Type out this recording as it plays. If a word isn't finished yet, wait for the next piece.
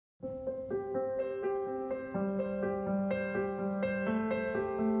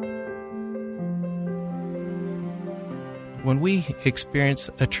when we experience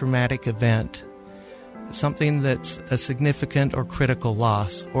a traumatic event, something that's a significant or critical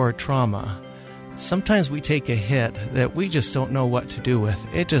loss or a trauma, sometimes we take a hit that we just don't know what to do with.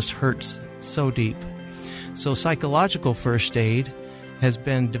 It just hurts so deep. So psychological first aid has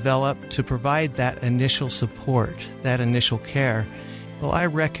been developed to provide that initial support, that initial care. Well, I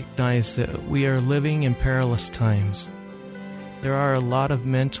recognize that we are living in perilous times. There are a lot of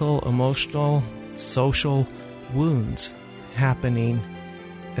mental, emotional, social wounds happening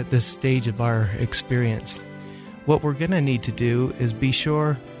at this stage of our experience. What we're going to need to do is be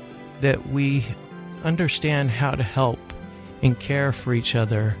sure that we understand how to help and care for each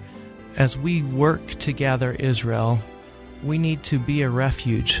other. As we work to gather Israel, we need to be a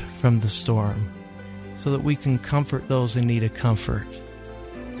refuge from the storm so that we can comfort those in need of comfort.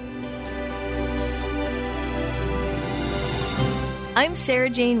 I'm Sarah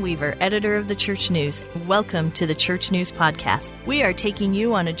Jane Weaver, editor of the Church News. Welcome to the Church News Podcast. We are taking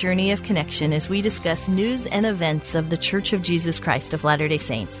you on a journey of connection as we discuss news and events of the Church of Jesus Christ of Latter-day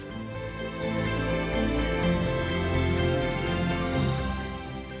Saints.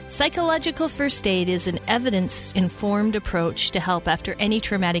 Psychological first aid is an evidence-informed approach to help after any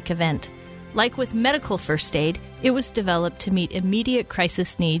traumatic event. Like with medical first aid, it was developed to meet immediate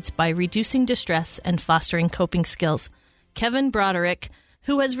crisis needs by reducing distress and fostering coping skills. Kevin Broderick,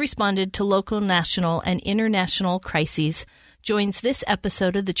 who has responded to local, national, and international crises, joins this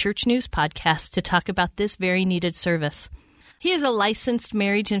episode of the Church News Podcast to talk about this very needed service. He is a licensed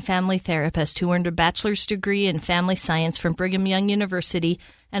marriage and family therapist who earned a bachelor's degree in family science from Brigham Young University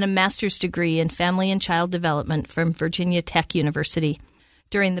and a master's degree in family and child development from Virginia Tech University.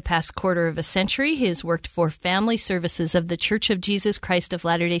 During the past quarter of a century, he has worked for Family Services of the Church of Jesus Christ of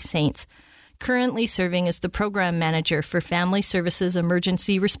Latter-day Saints, currently serving as the program manager for Family Services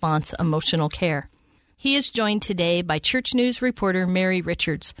Emergency Response Emotional Care. He is joined today by Church News reporter Mary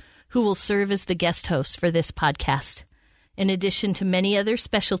Richards, who will serve as the guest host for this podcast. In addition to many other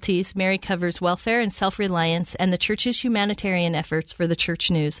specialties, Mary covers welfare and self-reliance and the Church's humanitarian efforts for the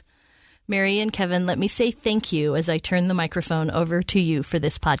Church News. Mary and Kevin, let me say thank you as I turn the microphone over to you for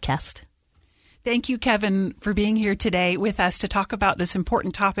this podcast. Thank you, Kevin, for being here today with us to talk about this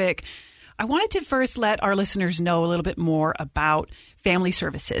important topic. I wanted to first let our listeners know a little bit more about Family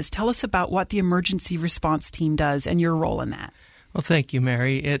Services. Tell us about what the emergency response team does and your role in that. Well, thank you,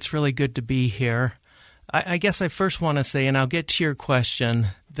 Mary. It's really good to be here. I guess I first want to say, and I'll get to your question,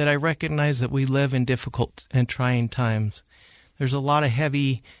 that I recognize that we live in difficult and trying times. There's a lot of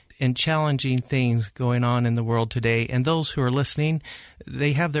heavy and challenging things going on in the world today, and those who are listening,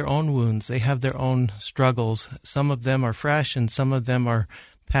 they have their own wounds. They have their own struggles. Some of them are fresh, and some of them are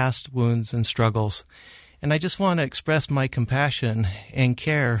past wounds and struggles. And I just want to express my compassion and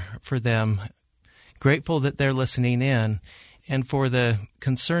care for them, grateful that they're listening in, and for the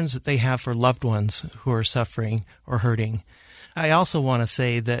concerns that they have for loved ones who are suffering or hurting. I also want to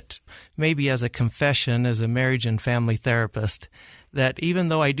say that maybe as a confession, as a marriage and family therapist, that even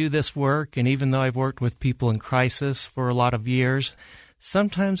though I do this work and even though I've worked with people in crisis for a lot of years,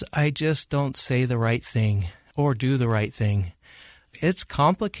 sometimes I just don't say the right thing or do the right thing. It's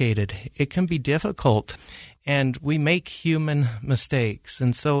complicated. It can be difficult, and we make human mistakes.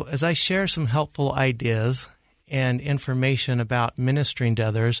 And so as I share some helpful ideas and information about ministering to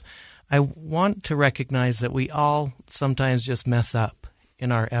others, I want to recognize that we all sometimes just mess up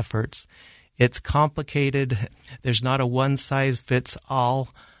in our efforts. It's complicated. There's not a one-size-fits-all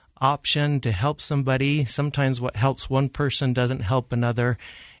option to help somebody. Sometimes what helps one person doesn't help another.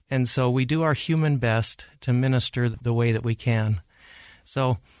 And so we do our human best to minister the way that we can.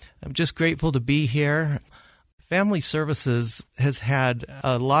 So I'm just grateful to be here. Family Services has had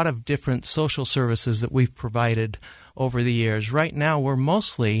a lot of different social services that we've provided over the years. Right now, we're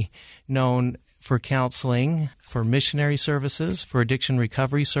mostly known for counseling, for missionary services, for addiction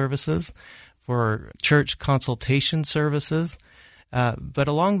recovery services, for church consultation services. But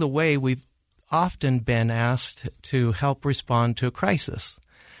along the way, we've often been asked to help respond to a crisis.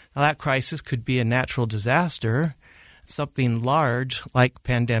 Now, that crisis could be a natural disaster, something large like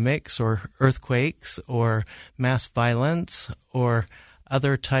pandemics or earthquakes or mass violence or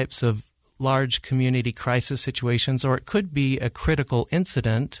other types of large community crisis situations, or it could be a critical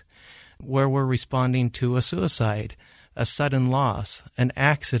incident where we're responding to a suicide, a sudden loss, an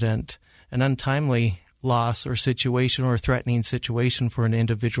accident, an untimely loss or situation or threatening situation for an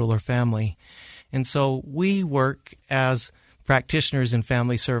individual or family. And so we work as practitioners in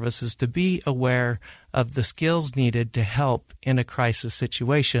family services to be aware of the skills needed to help in a crisis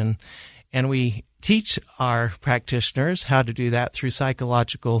situation. And we teach our practitioners how to do that through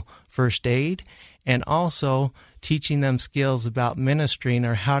psychological first aid and also teaching them skills about ministering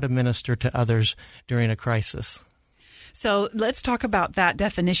or how to minister to others during a crisis. So let's talk about that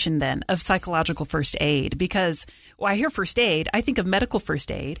definition then of psychological first aid, because when I hear first aid, I think of medical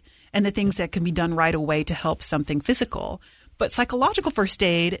first aid and the things that can be done right away to help something physical. But psychological first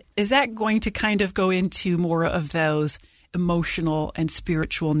aid, is that going to kind of go into more of those emotional and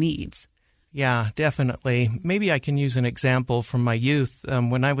spiritual needs? Yeah, definitely. Maybe I can use an example from my youth.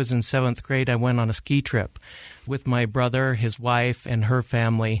 When I was in 7th grade, I went on a ski trip with my brother, his wife, and her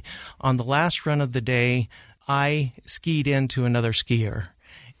family. On the last run of the day, I skied into another skier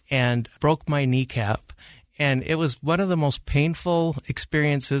and broke my kneecap. And it was one of the most painful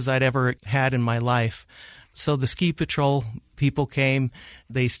experiences I'd ever had in my life. So the ski patrol people came,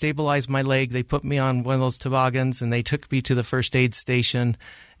 they stabilized my leg, they put me on one of those toboggans, and they took me to the first aid station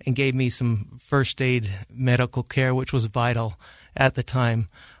and gave me some first aid medical care, which was vital at the time.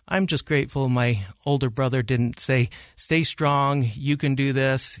 I'm just grateful my older brother didn't say, stay strong, you can do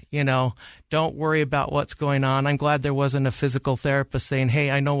this, don't worry about what's going on. I'm glad there wasn't a physical therapist saying,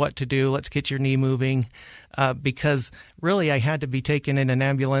 hey, I know what to do, let's get your knee moving, because really I had to be taken in an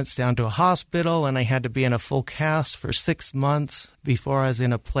ambulance down to a hospital, and I had to be in a full cast for 6 months before I was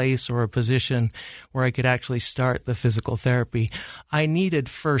in a place or a position where I could actually start the physical therapy. I needed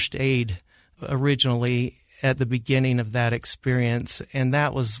first aid originally at the beginning of that experience, and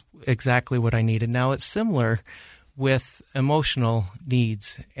that was exactly what I needed. Now, it's similar with emotional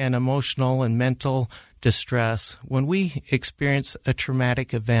needs and emotional and mental distress. When we experience a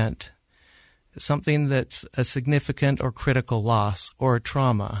traumatic event, something that's a significant or critical loss or a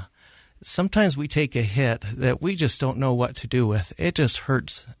trauma, sometimes we take a hit that we just don't know what to do with. It just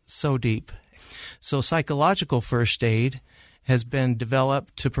hurts so deep. So psychological first aid has been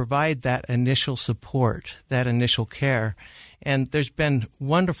developed to provide that initial support, that initial care. And there's been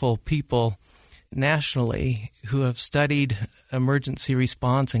wonderful people nationally who have studied emergency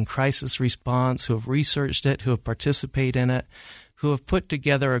response and crisis response, who have researched it, who have participated in it, who have put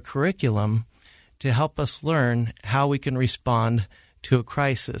together a curriculum to help us learn how we can respond to a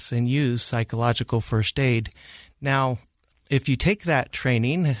crisis and use psychological first aid. Now, if you take that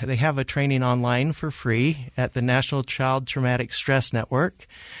training, they have a training online for free at the National Child Traumatic Stress Network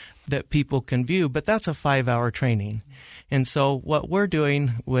that people can view, but that's a 5-hour training. And so what we're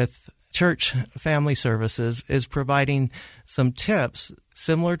doing with Church Family Services is providing some tips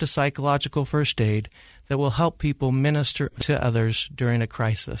similar to psychological first aid that will help people minister to others during a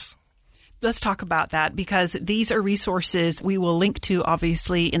crisis. Let's talk about that, because these are resources we will link to,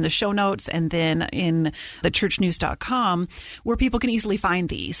 obviously, in the show notes and then in thechurchnews.com, where people can easily find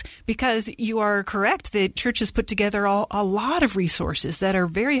these. Because you are correct, the church has put together a lot of resources that are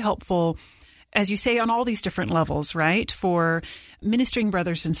very helpful, as you say, on all these different levels, right? For ministering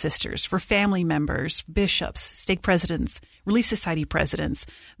brothers and sisters, for family members, bishops, stake presidents, Relief Society presidents,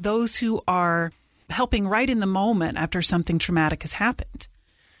 those who are helping right in the moment after something traumatic has happened.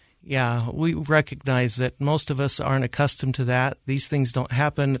 Yeah, we recognize that most of us aren't accustomed to that. These things don't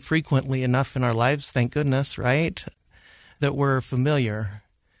happen frequently enough in our lives, thank goodness, right? That we're familiar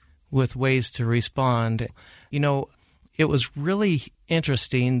with ways to respond. It was really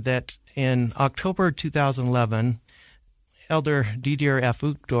interesting that in October 2011, Elder Didier F.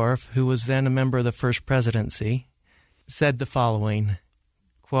 Uchtdorf, who was then a member of the First Presidency, said the following,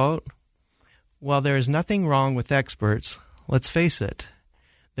 quote, "While there is nothing wrong with experts, let's face it,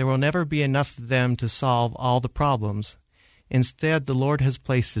 there will never be enough of them to solve all the problems. Instead, the Lord has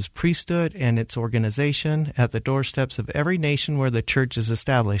placed His priesthood and its organization at the doorsteps of every nation where the church is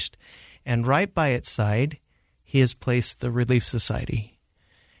established, and right by its side, He has placed the Relief Society."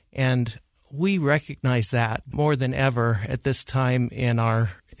 And we recognize that more than ever at this time in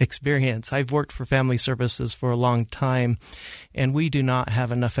our experience. I've worked for family services for a long time, and we do not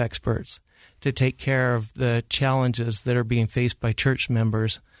have enough experts to take care of the challenges that are being faced by church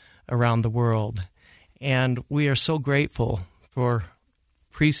members around the world. And we are so grateful for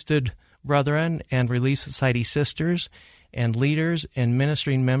priesthood brethren and Relief Society sisters and leaders and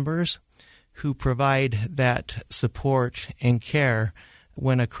ministering members who provide that support and care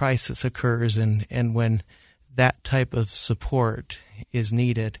when a crisis occurs and when that type of support is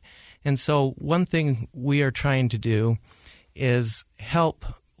needed. And so one thing we are trying to do is help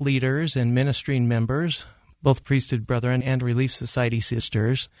leaders and ministering members, both priesthood brethren and Relief Society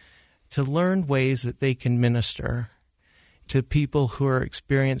sisters, to learn ways that they can minister to people who are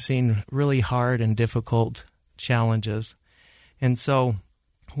experiencing really hard and difficult challenges. And so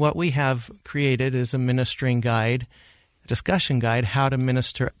what we have created is a ministering guide, discussion guide, how to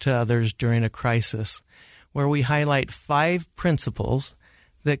minister to others during a crisis, where we highlight 5 principles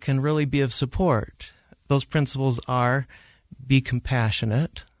that can really be of support. Those principles are: be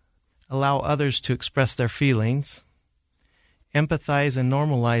compassionate, allow others to express their feelings, empathize and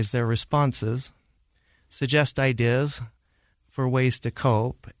normalize their responses, suggest ideas for ways to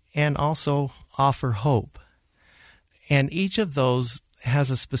cope, and also offer hope. And each of those has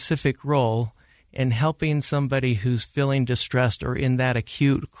a specific role in helping somebody who's feeling distressed or in that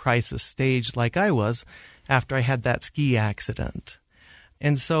acute crisis stage like I was after I had that ski accident.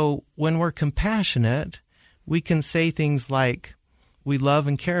 And so when we're compassionate, we can say things like, we love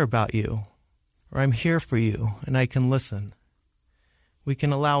and care about you, or I'm here for you and I can listen. We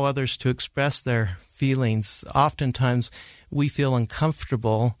can allow others to express their feelings. Oftentimes we feel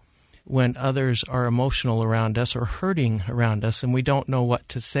uncomfortable when others are emotional around us or hurting around us, and we don't know what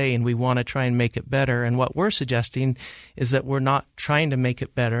to say, and we want to try and make it better. And what we're suggesting is that we're not trying to make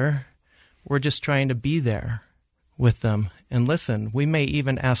it better. We're just trying to be there with them and listen. We may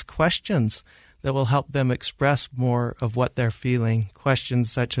even ask questions that will help them express more of what they're feeling.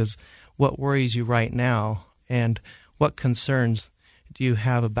 Questions such as, what worries you right now? And what concerns do you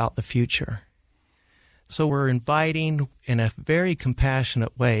have about the future? So we're inviting in a very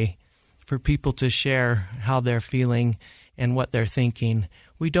compassionate way for people to share how they're feeling and what they're thinking.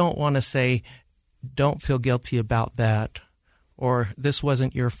 We don't want to say, don't feel guilty about that, or this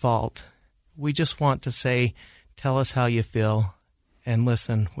wasn't your fault. We just want to say, tell us how you feel and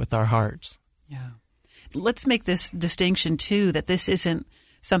listen with our hearts. Yeah. Let's make this distinction, too, that this isn't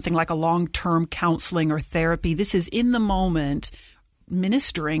something like a long-term counseling or therapy. This is in the moment,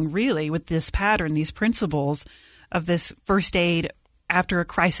 ministering really with this pattern, these principles of this first aid after a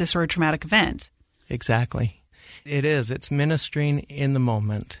crisis or a traumatic event. Exactly. It is. It's ministering in the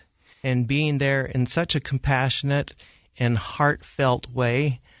moment and being there in such a compassionate and heartfelt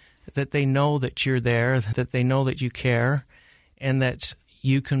way that they know that you're there, that they know that you care, and that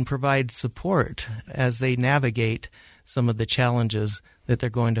you can provide support as they navigate some of the challenges that they're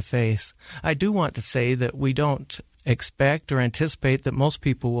going to face. I do want to say that we don't expect or anticipate that most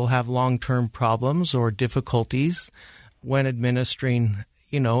people will have long-term problems or difficulties when administering,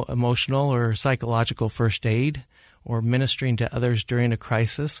 emotional or psychological first aid or ministering to others during a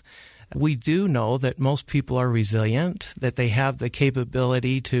crisis. We do know that most people are resilient, that they have the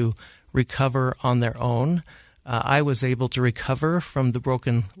capability to recover on their own. I was able to recover from the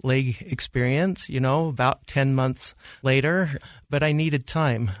broken leg experience, about 10 months later, but I needed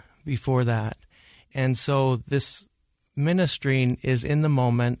time before that. And so this ministering is in the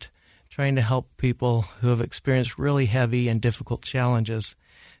moment, trying to help people who have experienced really heavy and difficult challenges.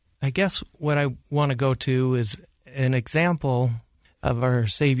 I guess what I want to go to is an example of our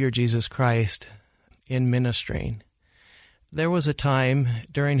Savior Jesus Christ in ministering. There was a time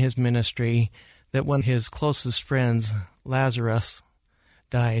during his ministry that one of his closest friends, Lazarus,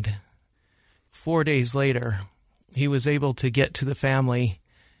 died. 4 days later, he was able to get to the family.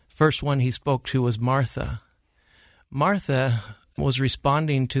 First one he spoke to was Martha. Martha was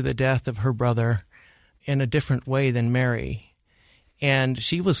responding to the death of her brother in a different way than Mary. And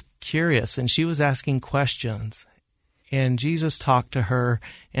she was curious, and she was asking questions. And Jesus talked to her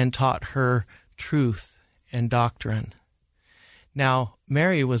and taught her truth and doctrine. Now,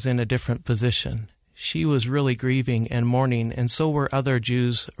 Mary was in a different position. She was really grieving and mourning, and so were other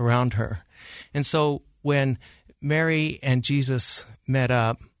Jews around her. And so when Mary and Jesus met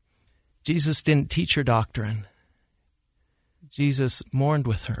up, Jesus didn't teach her doctrine. Jesus mourned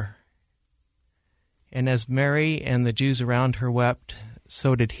with her. And as Mary and the Jews around her wept,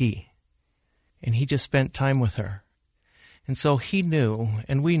 so did he. And he just spent time with her. And so he knew,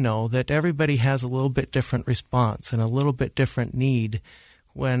 and we know, that everybody has a little bit different response and a little bit different need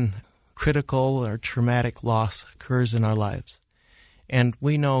when critical or traumatic loss occurs in our lives. And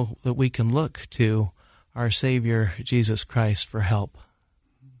we know that we can look to our Savior, Jesus Christ, for help.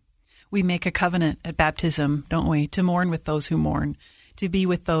 We make a covenant at baptism, don't we, to mourn with those who mourn, to be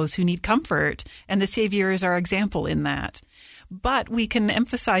with those who need comfort. And the Savior is our example in that. But we can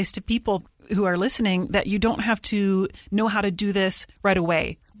emphasize to people who are listening that you don't have to know how to do this right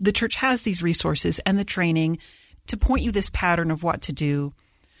away. The church has these resources and the training to point you this pattern of what to do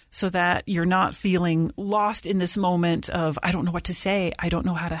so that you're not feeling lost in this moment of, I don't know what to say, I don't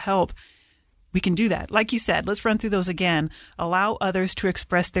know how to help. We can do that. Like you said, let's run through those again. Allow others to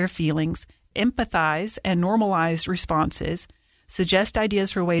express their feelings, empathize and normalize responses, suggest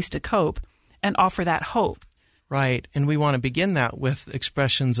ideas for ways to cope, and offer that hope. Right. And we want to begin that with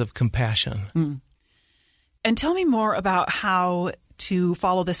expressions of compassion. And tell me more about how to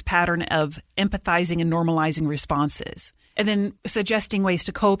follow this pattern of empathizing and normalizing responses, and then suggesting ways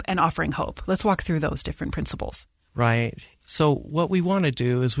to cope and offering hope. Let's walk through those different principles. Right. So what we want to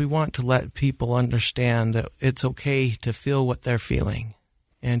do is we want to let people understand that it's okay to feel what they're feeling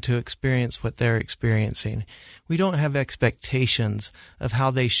and to experience what they're experiencing. We don't have expectations of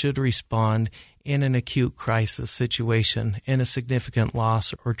how they should respond in an acute crisis situation, in a significant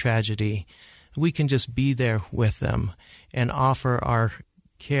loss or tragedy. We can just be there with them and offer our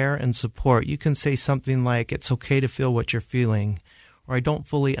care and support. You can say something like, it's okay to feel what you're feeling, or I don't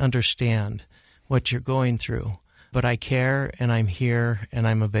fully understand what you're going through, but I care and I'm here and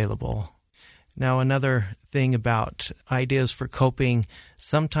I'm available. Now, another thing about ideas for coping,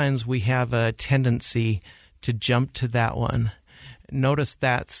 sometimes we have a tendency to jump to that one. Notice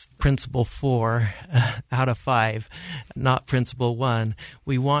that's principle 4 out of 5, not principle 1.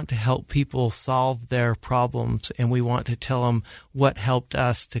 We want to help people solve their problems, and we want to tell them what helped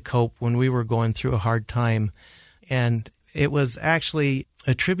us to cope when we were going through a hard time. And it was actually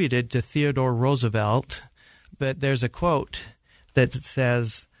attributed to Theodore Roosevelt, but there's a quote that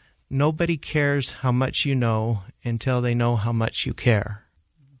says, "Nobody cares how much you know until they know how much you care."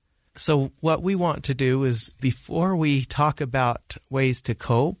 So what we want to do is, before we talk about ways to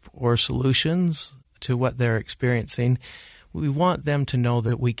cope or solutions to what they're experiencing, we want them to know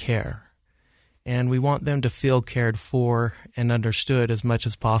that we care. And we want them to feel cared for and understood as much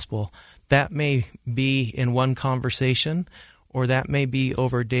as possible. That may be in one conversation, or that may be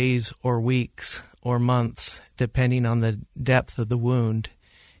over days or weeks or months, depending on the depth of the wound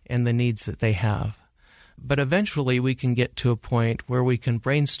and the needs that they have. But eventually we can get to a point where we can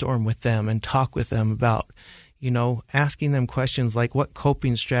brainstorm with them and talk with them about, asking them questions like, what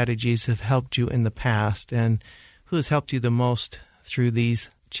coping strategies have helped you in the past, and who has helped you the most through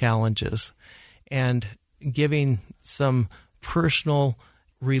these challenges, and giving some personal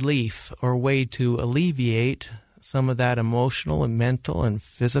relief or way to alleviate some of that emotional and mental and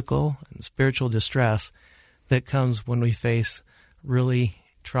physical and spiritual distress that comes when we face really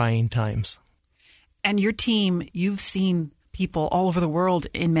trying times. And your team, you've seen people all over the world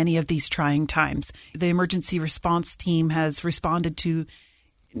in many of these trying times. The emergency response team has responded to,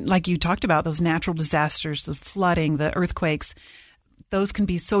 like you talked about, those natural disasters, the flooding, the earthquakes. Those can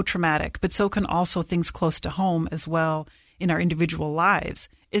be so traumatic, but so can also things close to home as well in our individual lives.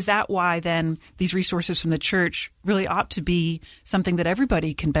 Is that why then these resources from the church really ought to be something that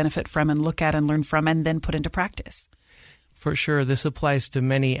everybody can benefit from and look at and learn from and then put into practice? For sure, this applies to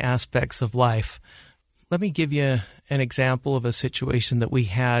many aspects of life. Let me give you an example of a situation that we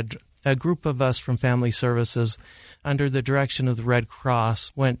had. A group of us from Family Services, under the direction of the Red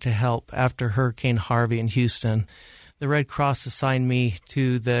Cross, went to help after Hurricane Harvey in Houston. The Red Cross assigned me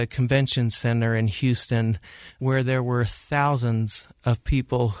to the convention center in Houston, where there were thousands of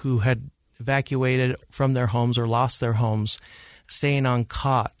people who had evacuated from their homes or lost their homes, staying on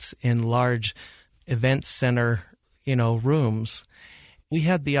cots in large event center, rooms. We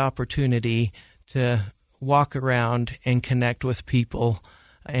had the opportunity to walk around and connect with people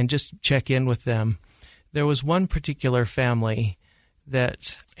and just check in with them. There was one particular family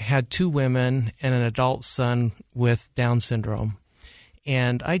that had 2 women and an adult son with Down syndrome.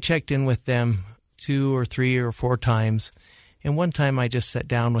 And I checked in with them 2 or 3 or 4 times. And one time I just sat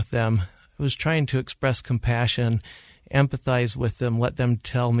down with them. I was trying to express compassion, empathize with them, let them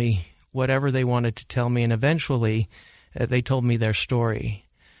tell me whatever they wanted to tell me. And eventually they told me their story.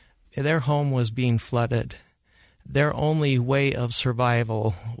 Their home was being flooded. Their only way of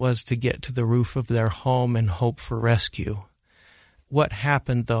survival was to get to the roof of their home and hope for rescue. What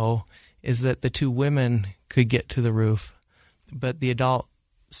happened, though, is that the 2 women could get to the roof, but the adult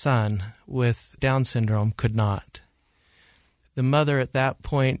son with Down syndrome could not. The mother at that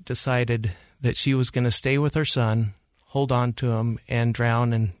point decided that she was going to stay with her son, hold on to him, and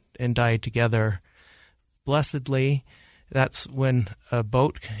drown and die together. Blessedly, that's when a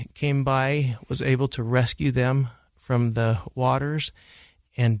boat came by, was able to rescue them from the waters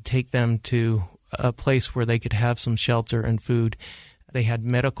and take them to a place where they could have some shelter and food. They had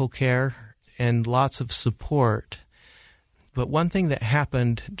medical care and lots of support. But one thing that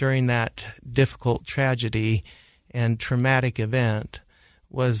happened during that difficult tragedy and traumatic event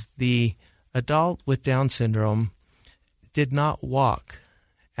was the adult with Down syndrome did not walk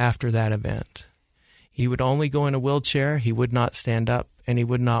after that event. He would only go in a wheelchair, he would not stand up, and he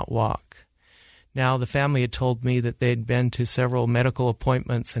would not walk. Now, the family had told me that they'd been to several medical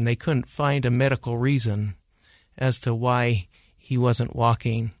appointments and they couldn't find a medical reason as to why he wasn't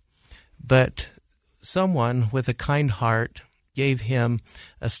walking. But someone with a kind heart gave him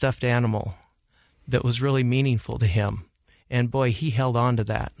a stuffed animal that was really meaningful to him. And boy, he held on to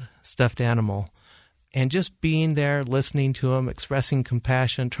that stuffed animal And just being there, listening to him, expressing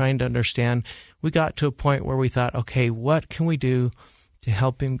compassion, trying to understand, we got to a point where we thought, okay, what can we do to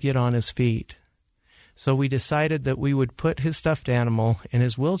help him get on his feet? So we decided that we would put his stuffed animal in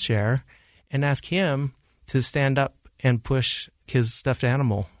his wheelchair and ask him to stand up and push his stuffed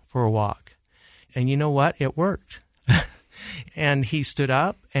animal for a walk. And you know what? It worked. And he stood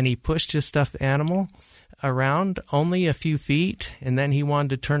up and he pushed his stuffed animal around only a few feet, and then he wanted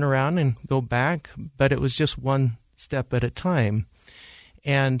to turn around and go back, but it was just one step at a time.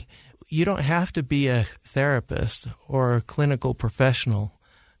 And you don't have to be a therapist or a clinical professional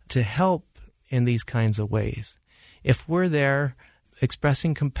to help in these kinds of ways. If we're there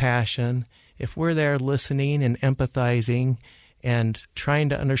expressing compassion, if we're there listening and empathizing and trying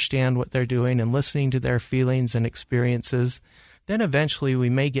to understand what they're doing and listening to their feelings and experiences, then eventually we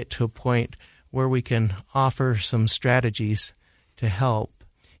may get to a point where we can offer some strategies to help.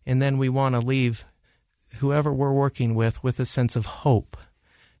 And then we want to leave whoever we're working with a sense of hope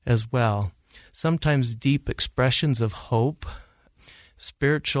as well. Sometimes deep expressions of hope,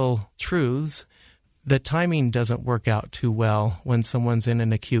 spiritual truths, the timing doesn't work out too well when someone's in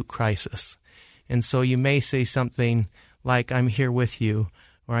an acute crisis. And so you may say something like, I'm here with you,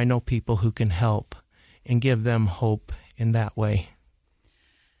 or I know people who can help, and give them hope in that way.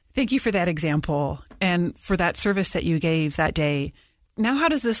 Thank you for that example and for that service that you gave that day. Now, how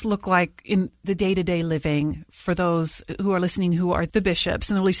does this look like in the day-to-day living for those who are listening, who are the bishops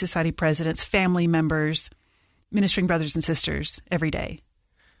and the Relief Society presidents, family members, ministering brothers and sisters every day?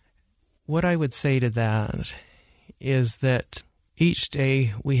 What I would say to that is that each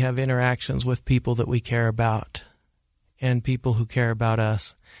day we have interactions with people that we care about and people who care about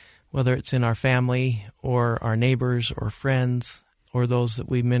us, whether it's in our family or our neighbors or friends or those that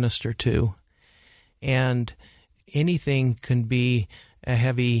we minister to. And anything can be a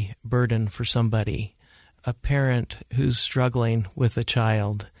heavy burden for somebody, a parent who's struggling with a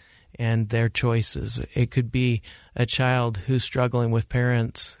child and their choices. It could be a child who's struggling with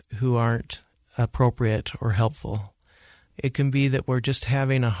parents who aren't appropriate or helpful. It can be that we're just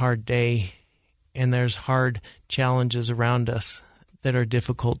having a hard day and there's hard challenges around us that are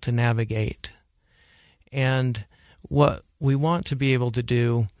difficult to navigate. And what we want to be able to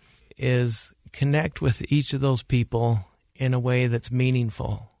do is connect with each of those people in a way that's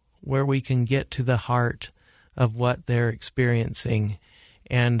meaningful, where we can get to the heart of what they're experiencing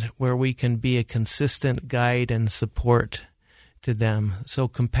and where we can be a consistent guide and support to them. So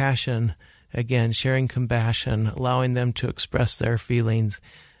compassion, again, sharing compassion, allowing them to express their feelings,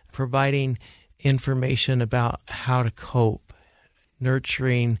 providing information about how to cope,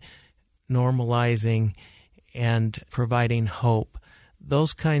 nurturing, normalizing, and providing hope.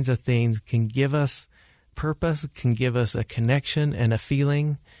 Those kinds of things can give us purpose, can give us a connection and a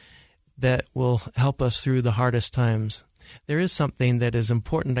feeling that will help us through the hardest times. There is something that is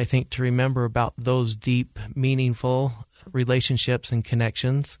important, I think, to remember about those deep, meaningful relationships and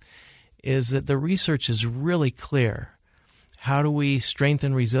connections, is that the research is really clear. How do we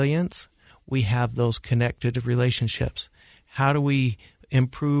strengthen resilience? We have those connected relationships. How do we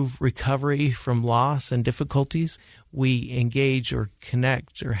improve recovery from loss and difficulties? We engage or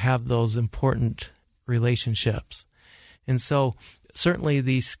connect or have those important relationships. And so certainly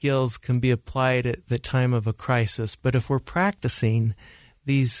these skills can be applied at the time of a crisis, but if we're practicing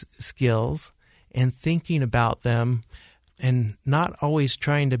these skills and thinking about them and not always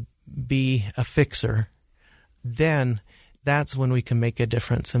trying to be a fixer, then that's when we can make a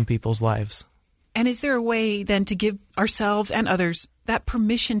difference in people's lives. And is there a way then to give ourselves and others that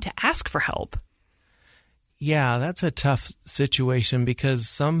permission to ask for help? Yeah, that's a tough situation because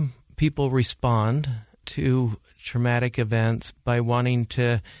some people respond to traumatic events by wanting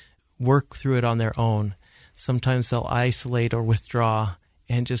to work through it on their own. Sometimes they'll isolate or withdraw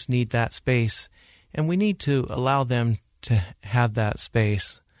and just need that space. And we need to allow them to have that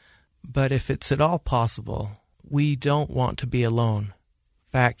space. But if it's at all possible, we don't want to be alone.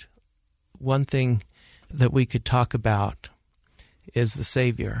 In fact, one thing that we could talk about is the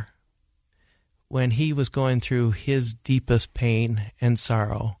Savior. When he was going through his deepest pain and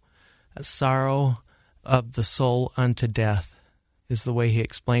sorrow, a sorrow of the soul unto death is the way he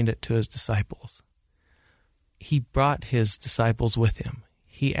explained it to his disciples. He brought his disciples with him.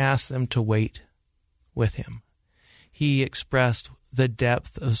 He asked them to wait with him. He expressed the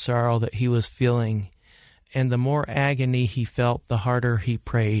depth of sorrow that he was feeling, and the more agony he felt, the harder he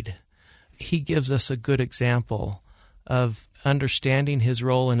prayed. He gives us a good example of understanding his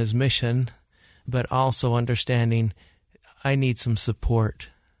role and his mission, but also understanding I need some support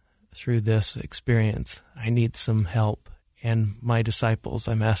through this experience. I need some help, and my disciples,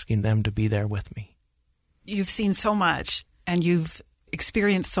 I'm asking them to be there with me. you've seen so much and you've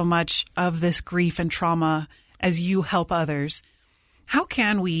experienced so much of this grief and trauma as you help others. How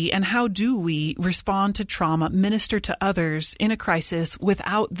can we and how do we respond to trauma, minister to others in a crisis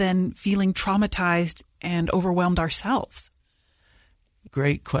without then feeling traumatized and overwhelmed ourselves?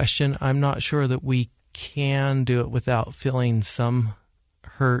 Great question. I'm not sure that we can do it without feeling some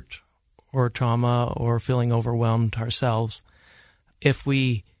hurt or trauma or feeling overwhelmed ourselves. If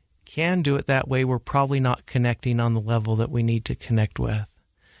we can do it that way, we're probably not connecting on the level that we need to connect with.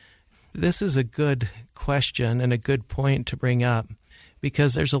 This is a good question and a good point to bring up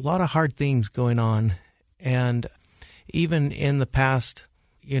because there's a lot of hard things going on. And even in the past,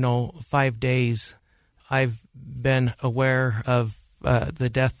 5 days, I've been aware of the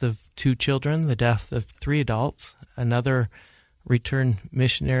death of 2 children, the death of 3 adults, another returned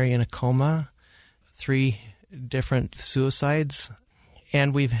missionary in a coma, 3 different suicides,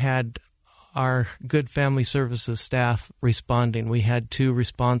 and we've had our Good Family Services staff responding. We had 2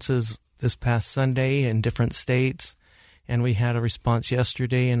 responses this past Sunday in different states, and we had a response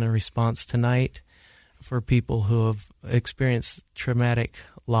yesterday and a response tonight for people who have experienced traumatic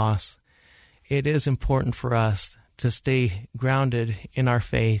loss. It is important for us to stay grounded in our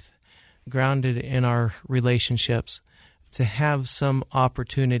faith, grounded in our relationships, to have some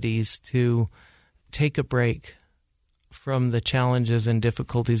opportunities to take a break from the challenges and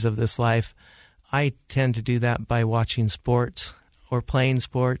difficulties of this life. I tend to do that by watching sports or playing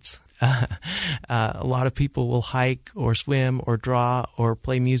sports. A lot of people will hike or swim or draw or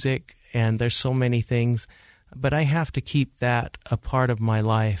play music, and there's so many things. But I have to keep that a part of my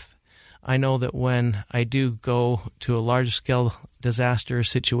life. I know that when I do go to a large-scale disaster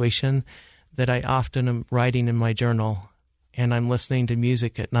situation, that I often am writing in my journal, and I'm listening to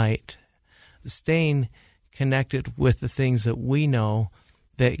music at night. Staying connected with the things that we know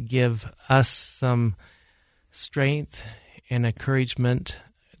that give us some strength and encouragement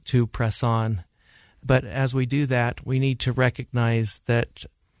to press on. But as we do that, we need to recognize that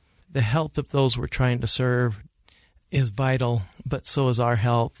the health of those we're trying to serve is vital, but so is our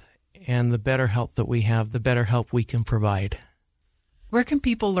health. And the better health that we have, the better help we can provide. Where can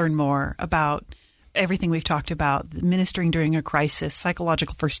people learn more about everything we've talked about, ministering during a crisis,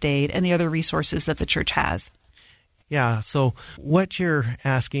 psychological first aid, and the other resources that the church has? Yeah, so what you're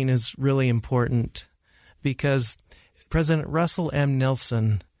asking is really important because President Russell M.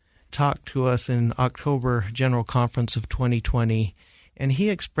 Nelson talked to us in October General Conference of 2020, and he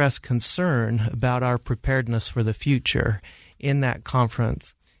expressed concern about our preparedness for the future in that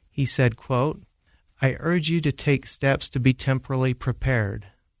conference. He said, quote, "I urge you to take steps to be temporally prepared,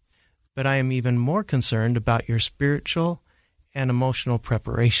 but I am even more concerned about your spiritual and emotional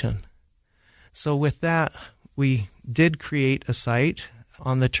preparation." So with that, we did create a site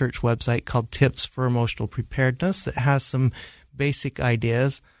on the church website called Tips for Emotional Preparedness that has some basic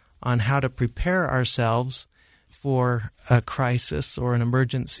ideas on how to prepare ourselves for a crisis or an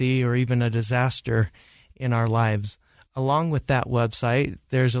emergency or even a disaster in our lives. Along with that website,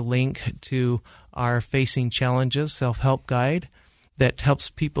 there's a link to our Facing Challenges self-help guide that helps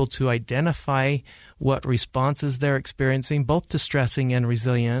people to identify what responses they're experiencing, both distressing and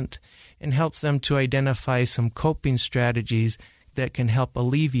resilient, and helps them to identify some coping strategies that can help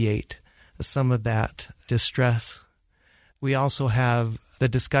alleviate some of that distress. We also have the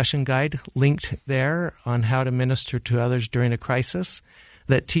discussion guide linked there on how to minister to others during a crisis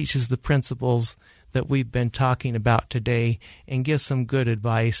that teaches the principles that we've been talking about today and gives some good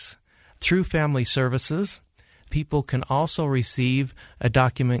advice. Through Family Services, people can also receive a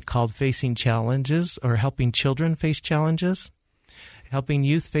document called Facing Challenges or Helping Children Face Challenges, Helping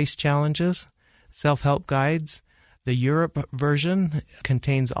Youth Face Challenges, self-help guides. The Europe version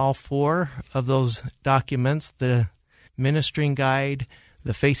contains all 4 of those documents, the Ministering Guide,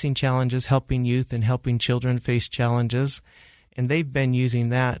 the Facing Challenges, Helping Youth, and Helping Children Face Challenges. And they've been using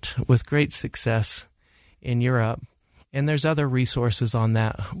that with great success in Europe. And there's other resources on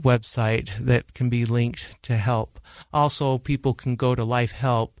that website that can be linked to help. Also, people can go to Life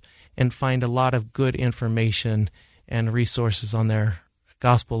Help and find a lot of good information and resources on their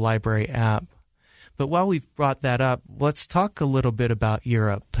Gospel Library app. But while we've brought that up, let's talk a little bit about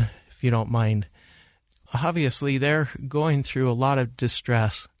Europe, if you don't mind. Obviously, they're going through a lot of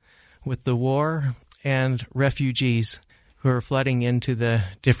distress with the war and refugees who are flooding into the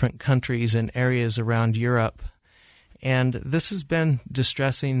different countries and areas around Europe. And this has been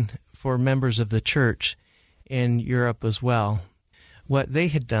distressing for members of the church in Europe as well. What they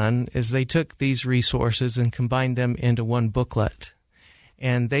had done is they took these resources and combined them into one booklet.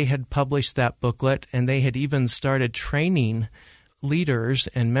 And they had published that booklet, and they had even started training leaders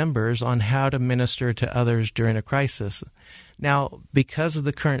and members on how to minister to others during a crisis. Now, because of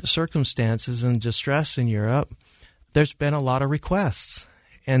the current circumstances and distress in Europe, there's been a lot of requests.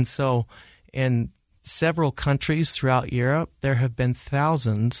 And so in several countries throughout Europe, there have been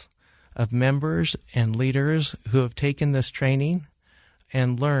thousands of members and leaders who have taken this training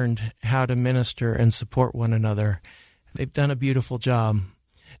and learned how to minister and support one another. They've done a beautiful job.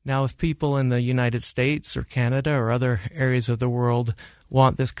 Now, if people in the United States or Canada or other areas of the world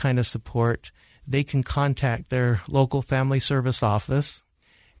want this kind of support, they can contact their local family service office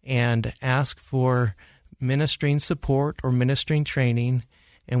and ask for ministering support or ministering training,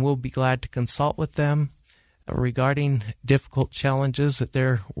 and we'll be glad to consult with them regarding difficult challenges that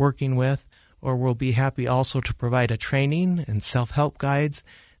they're working with, or we'll be happy also to provide a training and self-help guides,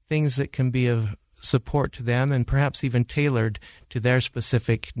 things that can be of support to them and perhaps even tailored to their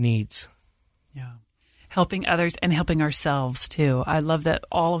specific needs. Yeah. Helping others and helping ourselves too. I love that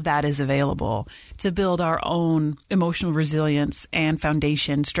all of that is available to build our own emotional resilience and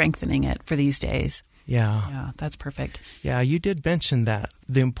foundation, strengthening it for these days. Yeah, that's perfect. Yeah, you did mention that,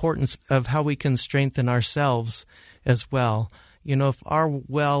 the importance of how we can strengthen ourselves as well. You know, if our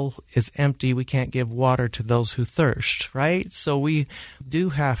well is empty, we can't give water to those who thirst, right? So we do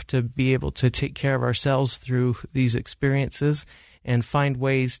have to be able to take care of ourselves through these experiences and find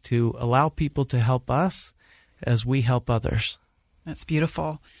ways to allow people to help us as we help others. That's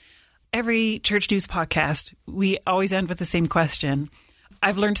beautiful. Every Church News podcast, we always end with the same question.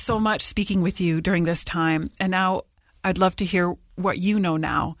 I've learned so much speaking with you during this time, and now I'd love to hear what you know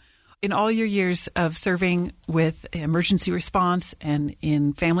now. In all your years of serving with emergency response and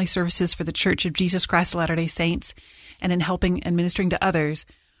in family services for the Church of Jesus Christ of Latter-day Saints and in helping and ministering to others,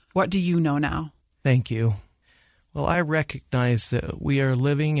 what do you know now? Thank you. Well, I recognize that we are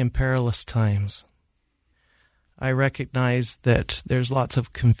living in perilous times. I recognize that there's lots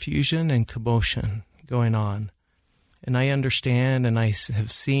of confusion and commotion going on. And I understand and I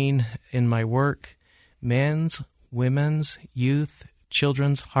have seen in my work men's, women's, youth,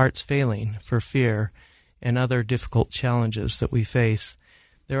 children's hearts failing for fear and other difficult challenges that we face.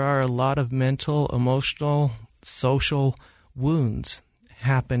 There are a lot of mental, emotional, social wounds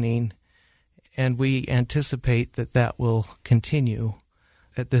happening, and we anticipate that that will continue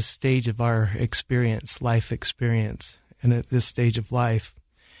at this stage of our experience, life experience, and at this stage of life.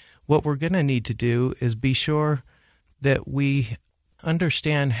 What we're going to need to do is be sure that we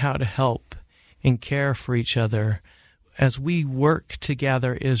understand how to help and care for each other. As we work to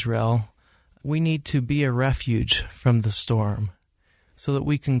gather Israel, we need to be a refuge from the storm so that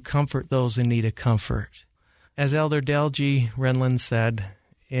we can comfort those in need of comfort. As Elder Dale G. Renlund said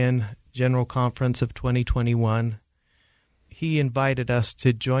in General Conference of 2021, he invited us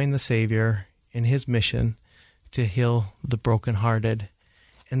to join the Savior in his mission to heal the brokenhearted.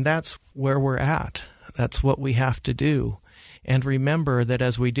 And that's where we're at. That's what we have to do. And remember that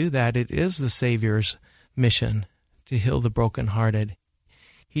as we do that, it is the Savior's mission to heal the brokenhearted.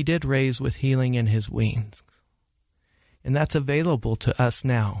 He did raise with healing in his wings. And that's available to us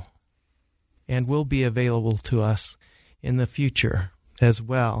now and will be available to us in the future as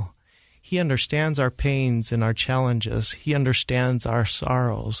well. He understands our pains and our challenges. He understands our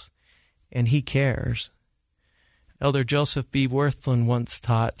sorrows, and he cares. Elder Joseph B. Wirthlin once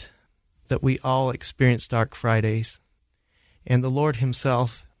taught that we all experience dark Fridays, and the Lord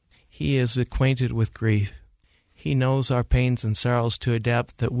himself, he is acquainted with grief. He knows our pains and sorrows to a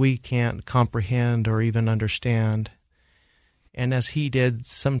depth that we can't comprehend or even understand. And as he did,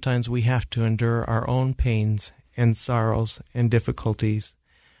 sometimes we have to endure our own pains and sorrows and difficulties.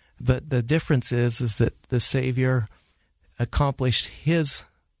 But the difference is that the Savior accomplished his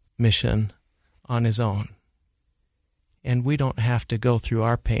mission on his own. And we don't have to go through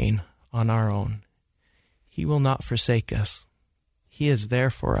our pain on our own. He will not forsake us. He is there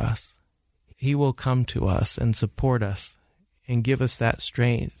for us. He will come to us and support us and give us that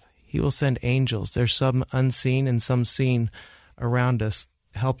strength. He will send angels. There's some unseen and some seen around us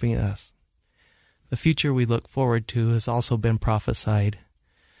helping us. The future we look forward to has also been prophesied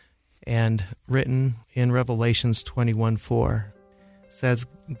and written in Revelations 21:4. It says,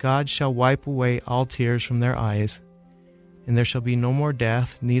 God shall wipe away all tears from their eyes, and there shall be no more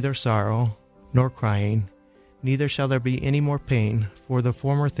death, neither sorrow, nor crying, neither shall there be any more pain, for the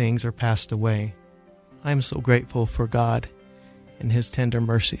former things are passed away. I am so grateful for God and his tender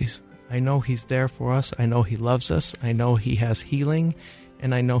mercies. I know he's there for us. I know he loves us. I know he has healing,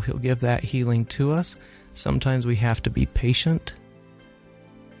 and I know he'll give that healing to us. Sometimes we have to be patient,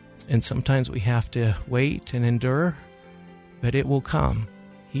 and sometimes we have to wait and endure, but it will come.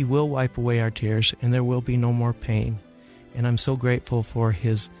 He will wipe away our tears, and there will be no more pain. And I'm so grateful for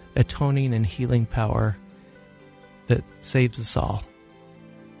his atoning and healing power that saves us all.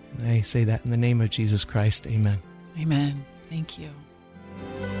 And I say that in the name of Jesus Christ. Amen. Amen. Thank you.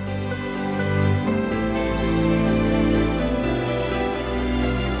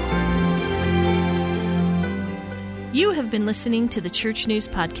 You have been listening to the Church News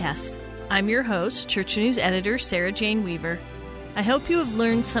Podcast. I'm your host, Church News editor Sarah Jane Weaver. I hope you have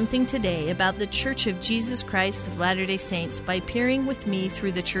learned something today about the Church of Jesus Christ of Latter-day Saints by peering with me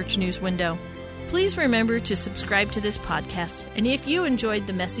through the Church News window. Please remember to subscribe to this podcast, and if you enjoyed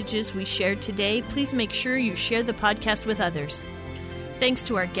the messages we shared today, please make sure you share the podcast with others. Thanks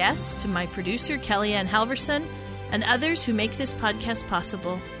to our guests, to my producer, Kellyanne Halverson, and others who make this podcast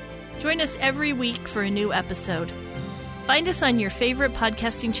possible. Join us every week for a new episode. Find us on your favorite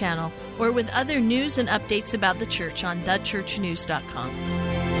podcasting channel or with other news and updates about the church on thechurchnews.com.